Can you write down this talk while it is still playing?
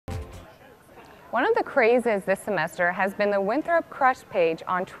One of the crazes this semester has been the Winthrop Crush page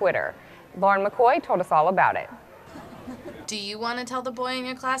on Twitter. Lauren McCoy told us all about it. Do you want to tell the boy in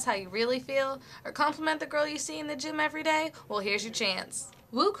your class how you really feel? Or compliment the girl you see in the gym every day? Well, here's your chance.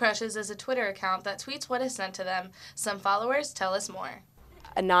 Woo Crushes is a Twitter account that tweets what is sent to them. Some followers tell us more.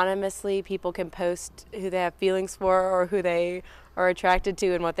 Anonymously, people can post who they have feelings for or who they are attracted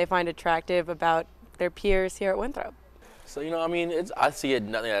to and what they find attractive about their peers here at Winthrop. So, I see it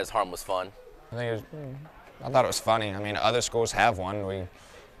nothing as harmless fun. I thought it was funny. I mean, other schools have one. We're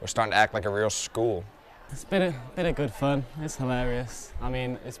starting to act like a real school. It's been a good fun. It's hilarious. I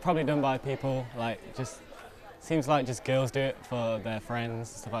mean, it's probably done by people, seems like just girls do it for their friends,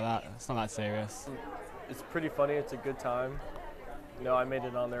 stuff like that. It's not that serious. It's pretty funny. It's a good time. I made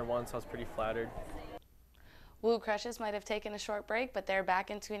it on there once. I was pretty flattered. Woo Crushes might have taken a short break, but they're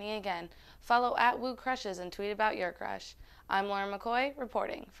back in tweeting again. Follow at Woo Crushes and tweet about your crush. I'm Lauren McCoy,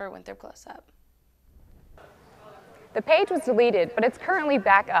 reporting for Winthrop Close Up. The page was deleted, but it's currently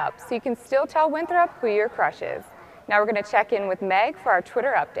back up, so you can still tell Winthrop who your crush is. Now we're going to check in with Meg for our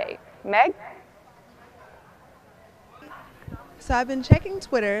Twitter update. Meg? So I've been checking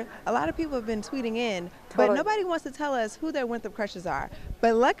Twitter. A lot of people have been tweeting in, but nobody wants to tell us who their Winthrop crushes are.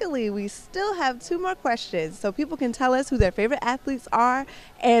 But luckily, we still have 2 more questions, so people can tell us who their favorite athletes are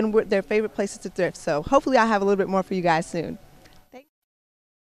and their favorite places to thrift. So hopefully I'll have a little bit more for you guys soon. Thanks.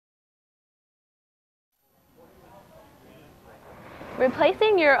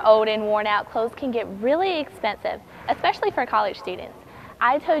 Replacing your old and worn out clothes can get really expensive, especially for college students.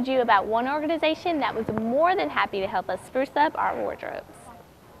 I told you about one organization that was more than happy to help us spruce up our wardrobes.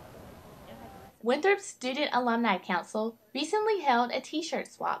 Winthrop Student Alumni Council recently held a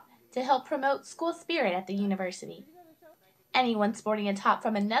t-shirt swap to help promote school spirit at the university. Anyone sporting a top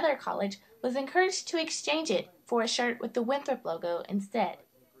from another college was encouraged to exchange it for a shirt with the Winthrop logo instead.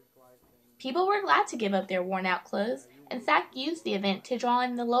 People were glad to give up their worn-out clothes, and SAC used the event to draw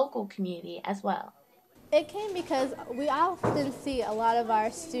in the local community as well. It came because we often see a lot of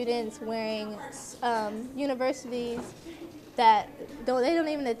our students wearing universities that they don't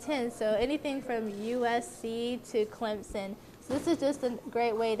even attend, so anything from USC to Clemson. So this is just a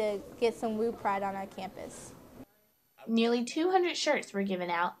great way to get some Woo pride on our campus. Nearly 200 shirts were given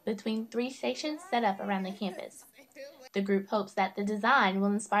out between 3 stations set up around the campus. The group hopes that the design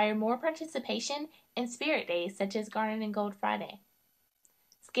will inspire more participation in spirit days such as Garnet and Gold Friday.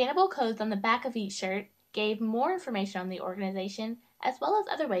 Scannable codes on the back of each shirt gave more information on the organization as well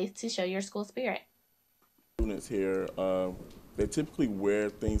as other ways to show your school spirit. Students here, they typically wear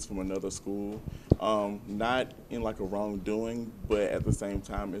things from another school, not in like a wrongdoing, but at the same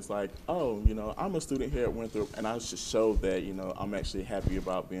time it's like, oh, I'm a student here at Winthrop and I should show that, I'm actually happy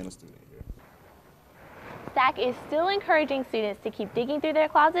about being a student here. SAC is still encouraging students to keep digging through their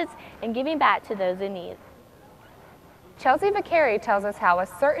closets and giving back to those in need. Chelsea Vicari tells us how a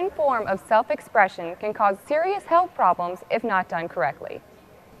certain form of self-expression can cause serious health problems if not done correctly.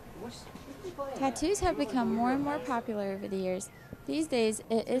 Tattoos have become more and more popular over the years. These days,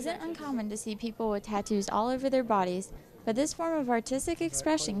 it isn't uncommon to see people with tattoos all over their bodies, but this form of artistic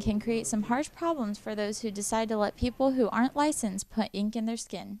expression can create some harsh problems for those who decide to let people who aren't licensed put ink in their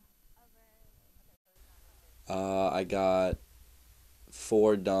skin. I got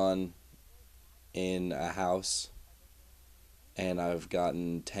 4 done in a house, and I've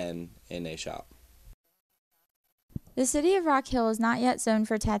gotten 10 in a shop. The city of Rock Hill is not yet zoned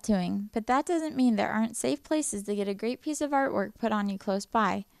for tattooing, but that doesn't mean there aren't safe places to get a great piece of artwork put on you close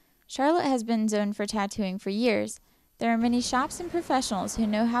by. Charlotte has been zoned for tattooing for years. There are many shops and professionals who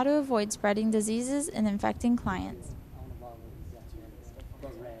know how to avoid spreading diseases and infecting clients.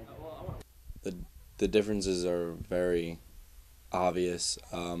 The differences are very obvious.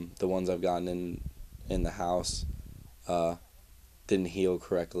 The ones I've gotten in the house didn't heal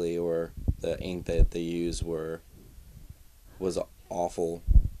correctly, or the ink that they used was awful,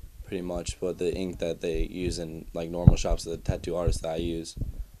 pretty much. But the ink that they use in like normal shops, the tattoo artists that I use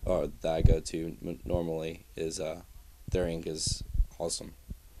or that I go to normally, is their ink is awesome.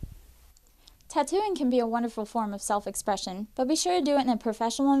 Tattooing can be a wonderful form of self-expression, but be sure to do it in a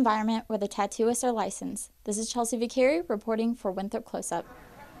professional environment where the tattooists are licensed. This is Chelsea Vicari reporting for Winthrop Close Up.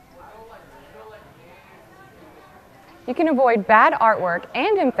 You can avoid bad artwork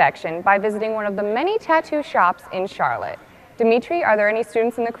and infection by visiting one of the many tattoo shops in Charlotte. Dimitri, are there any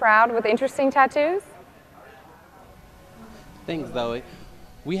students in the crowd with interesting tattoos? Thanks, Zoe.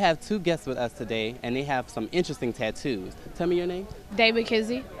 We have 2 guests with us today, and they have some interesting tattoos. Tell me your name. David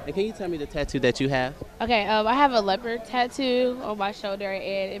Kizzy. And can you tell me the tattoo that you have? Okay, I have a leopard tattoo on my shoulder,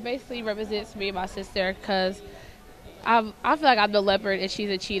 and it basically represents me and my sister because I feel like I'm the leopard and she's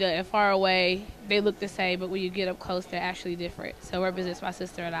a cheetah, and far away they look the same, but when you get up close they're actually different. So it represents my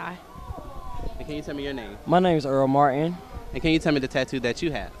sister and I. And can you tell me your name? My name is Earl Martin. And can you tell me the tattoo that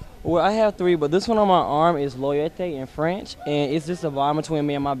you have? Well, I have 3, but this one on my arm is Loyauté in French, and it's just a bond between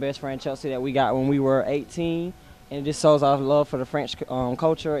me and my best friend Chelsea that we got when we were 18, and it just shows our love for the French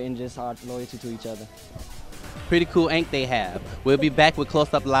culture and just our loyalty to each other. Pretty cool ink they have. We'll be back with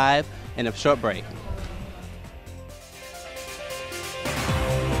Close Up Live in a short break.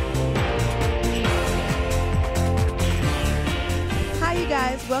 Hi, you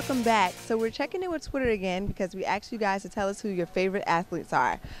guys. Welcome back. So we're checking in with Twitter again because we asked you guys to tell us who your favorite athletes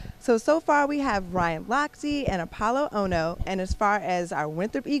are. So far we have Ryan Lochte and Apollo Ono. And as far as our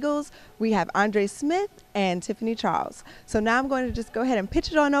Winthrop Eagles, we have Andre Smith and Tiffany Charles. So now I'm going to just go ahead and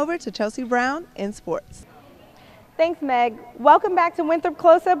pitch it on over to Chelsea Brown in sports. Thanks, Meg. Welcome back to Winthrop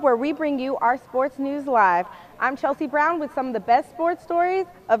Close Up, where we bring you our sports news live. I'm Chelsea Brown with some of the best sports stories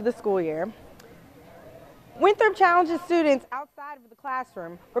of the school year. Winthrop challenges students outside of the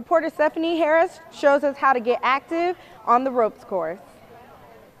classroom. Reporter Stephanie Harris shows us how to get active on the ropes course.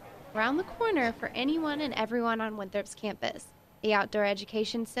 Around the corner for anyone and everyone on Winthrop's campus. The Outdoor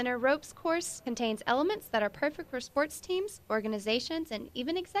Education Center ropes course contains elements that are perfect for sports teams, organizations, and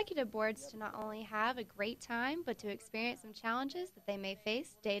even executive boards to not only have a great time, but to experience some challenges that they may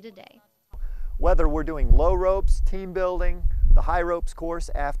face day to day. Whether we're doing low ropes, team building, the high ropes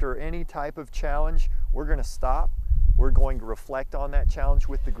course, after any type of challenge, we're going to stop. We're going to reflect on that challenge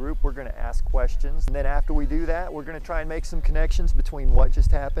with the group. We're going to ask questions. And then after we do that, we're going to try and make some connections between what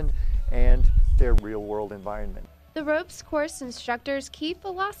just happened and their real world environment. The ropes course instructor's key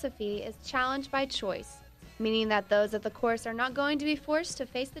philosophy is challenge by choice, meaning that those at the course are not going to be forced to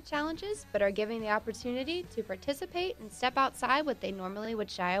face the challenges, but are given the opportunity to participate and step outside what they normally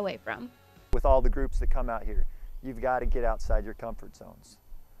would shy away from. With all the groups that come out here, you've got to get outside your comfort zones.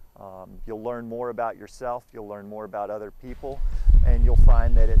 You'll learn more about yourself, you'll learn more about other people, and you'll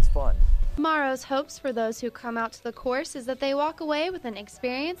find that it's fun. Tomorrow's hopes for those who come out to the course is that they walk away with an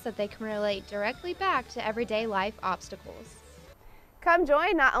experience that they can relate directly back to everyday life obstacles. Come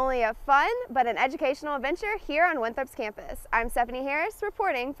join not only a fun, but an educational adventure here on Winthrop's campus. I'm Stephanie Harris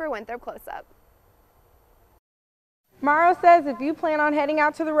reporting for Winthrop Close Up. Morrow says if you plan on heading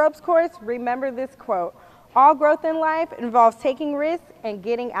out to the ropes course, remember this quote: all growth in life involves taking risks and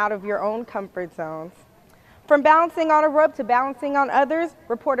getting out of your own comfort zones. From balancing on a rope to balancing on others,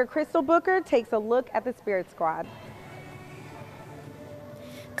 reporter Crystal Booker takes a look at the Spirit Squad.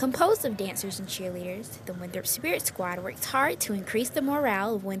 Composed of dancers and cheerleaders, the Winthrop Spirit Squad works hard to increase the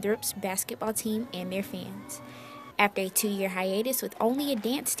morale of Winthrop's basketball team and their fans. After a 2-year hiatus with only a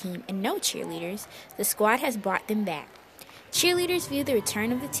dance team and no cheerleaders, the squad has brought them back. Cheerleaders view the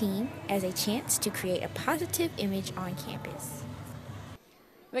return of the team as a chance to create a positive image on campus.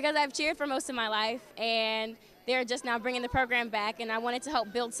 Because I've cheered for most of my life, and they're just now bringing the program back, and I wanted to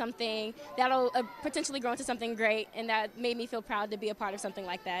help build something that'll potentially grow into something great, and that made me feel proud to be a part of something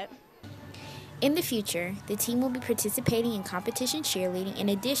like that. In the future, the team will be participating in competition cheerleading in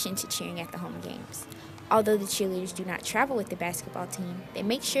addition to cheering at the home games. Although the cheerleaders do not travel with the basketball team, they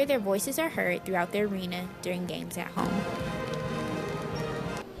make sure their voices are heard throughout the arena during games at home.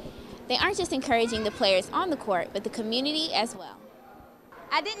 They aren't just encouraging the players on the court, but the community as well.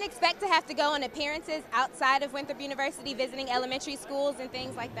 I didn't expect to have to go on appearances outside of Winthrop University, visiting elementary schools and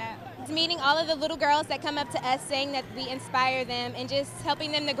things like that. It's meeting all of the little girls that come up to us, saying that we inspire them and just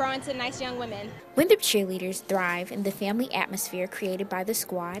helping them to grow into nice young women. Winthrop cheerleaders thrive in the family atmosphere created by the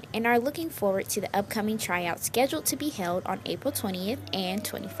squad and are looking forward to the upcoming tryouts scheduled to be held on April 20th and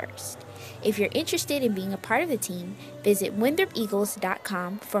 21st. If you're interested in being a part of the team, visit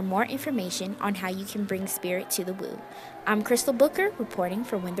winthropeagles.com for more information on how you can bring spirit to the Woo. I'm Crystal Booker reporting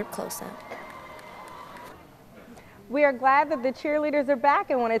for Winthrop Close Up. We are glad that the cheerleaders are back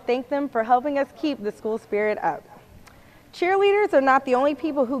and want to thank them for helping us keep the school spirit up. Cheerleaders are not the only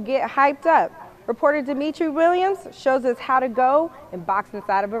people who get hyped up. Reporter Dimitri Williams shows us how to go and box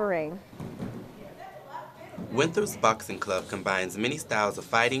inside of a ring. Winthrop's Boxing Club combines many styles of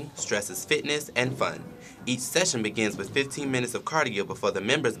fighting, stresses fitness, and fun. Each session begins with 15 minutes of cardio before the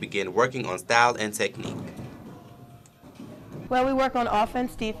members begin working on style and technique. Well, we work on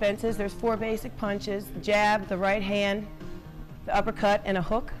offense, defenses. There's 4 basic punches: the jab, the right hand, the uppercut, and a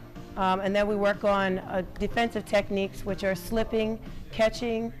hook. And then we work on defensive techniques, which are slipping,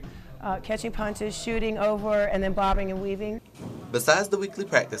 catching punches, shooting over, and then bobbing and weaving. Besides the weekly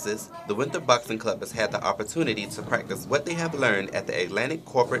practices, the Winthrop Boxing Club has had the opportunity to practice what they have learned at the Atlantic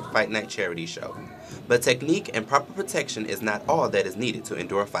Corporate Fight Night Charity Show. But technique and proper protection is not all that is needed to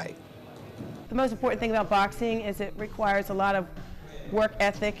endure a fight. The most important thing about boxing is it requires a lot of work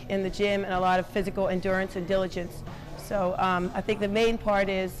ethic in the gym and a lot of physical endurance and diligence. So I think the main part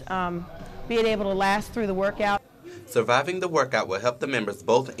is being able to last through the workout. Surviving the workout will help the members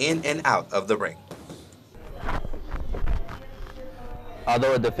both in and out of the ring.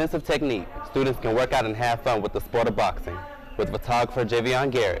 Although a defensive technique, students can work out and have fun with the sport of boxing. With photographer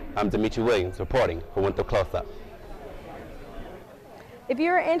Javion Garrett, I'm Dimitri Williams reporting for Winthrop Close Up. If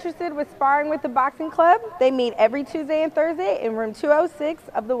you are interested with sparring with the boxing club, they meet every Tuesday and Thursday in room 206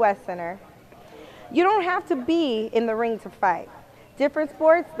 of the West Center. You don't have to be in the ring to fight. Different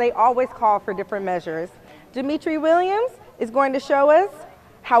sports, they always call for different measures. Dimitri Williams is going to show us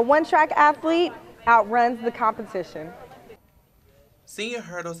how one track athlete outruns the competition. Senior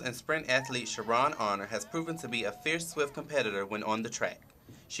hurdles and sprint athlete Sharon Honor has proven to be a fierce, swift competitor when on the track.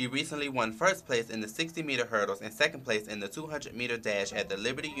 She recently won first place in the 60-meter hurdles and second place in the 200-meter dash at the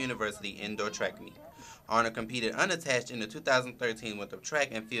Liberty University Indoor Track Meet. Honor competed unattached in the 2013 Winthrop Track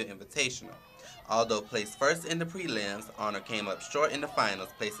and Field Invitational. Although placed first in the prelims, Honor came up short in the finals,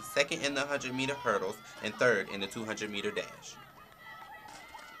 placing second in the 100-meter hurdles and third in the 200-meter dash.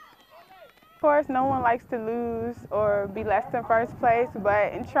 Of course, no one likes to lose or be less than first place,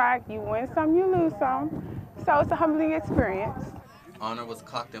 but in track, you win some, you lose some. So it's a humbling experience. Honor was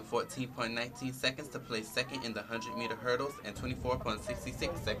clocked in 14.19 seconds to place second in the 100-meter hurdles and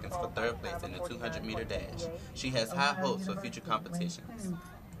 24.66 seconds for third place in the 200-meter dash. She has high hopes for future competitions.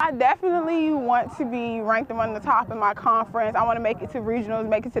 I definitely want to be ranked among the top in my conference. I want to make it to regionals,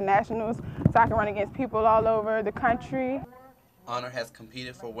 make it to nationals, so I can run against people all over the country. Honor has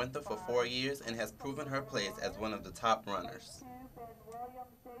competed for Winthrop for 4 years and has proven her place as one of the top runners.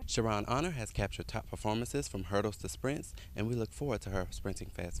 Sharon Honor has captured top performances from hurdles to sprints, and we look forward to her sprinting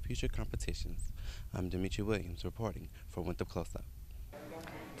fast future competitions. I'm Dimitri Williams reporting for Winthrop Close Up.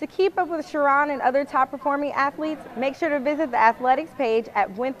 To keep up with Sharon and other top performing athletes, make sure to visit the athletics page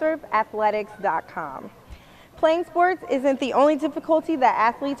at winthropathletics.com. Playing sports isn't the only difficulty that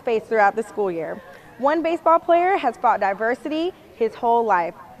athletes face throughout the school year. One baseball player has fought diversity his whole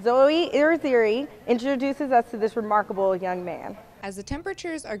life. Zoe Iriziri introduces us to this remarkable young man. As the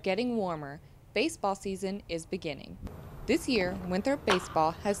temperatures are getting warmer, baseball season is beginning. This year, Winthrop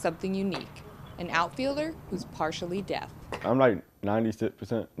baseball has something unique, an outfielder who's partially deaf. I'm like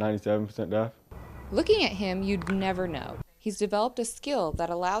 96%, 97% deaf. Looking at him, you'd never know. He's developed a skill that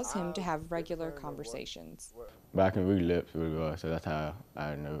allows him to have regular conversations. But I can read lips really well, so that's how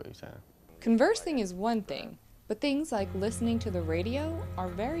I know what he's saying. Conversing is one thing, but things like listening to the radio are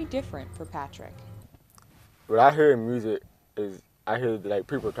very different for Patrick. What I hear in music is I hear like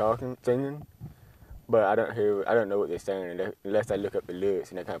people talking, singing, but I don't know what they're saying unless I look up the lyrics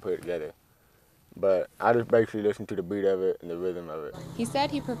and I kind of put it together. But I just basically listen to the beat of it and the rhythm of it. He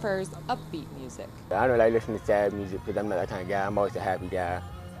said he prefers upbeat music. I don't like listening to sad music because I'm not that kind of guy. I'm always a happy guy.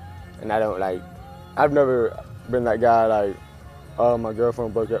 And I've never been that guy like, oh, my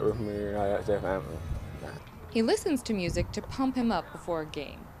girlfriend broke up with me and all that stuff. He listens to music to pump him up before a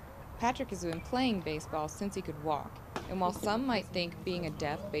game. Patrick has been playing baseball since he could walk. And while some might think being a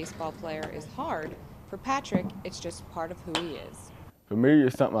deaf baseball player is hard, for Patrick, it's just part of who he is. For me,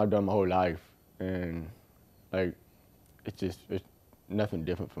 it's something I've done my whole life. And it's nothing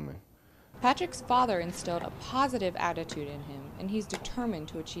different for me. Patrick's father instilled a positive attitude in him, and he's determined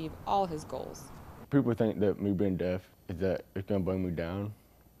to achieve all his goals. People think that me being deaf is that it's gonna bring me down,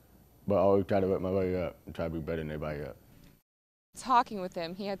 but I always try to work my way up and try to be better than everybody else. Talking with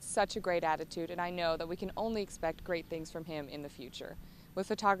him, he had such a great attitude, and I know that we can only expect great things from him in the future. With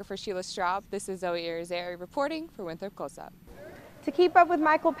photographer Sheila Straub, this is Zoe Irizarry reporting for Winthrop Close Up. To keep up with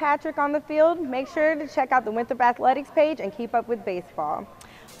Michael Patrick on the field, make sure to check out the Winthrop Athletics page and keep up with baseball.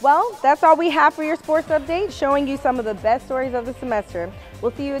 Well, that's all we have for your sports update, showing you some of the best stories of the semester.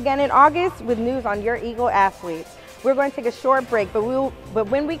 We'll see you again in August with news on your Eagle athletes. We're going to take a short break, but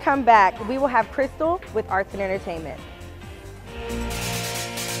when we come back, we will have Crystal with Arts and Entertainment.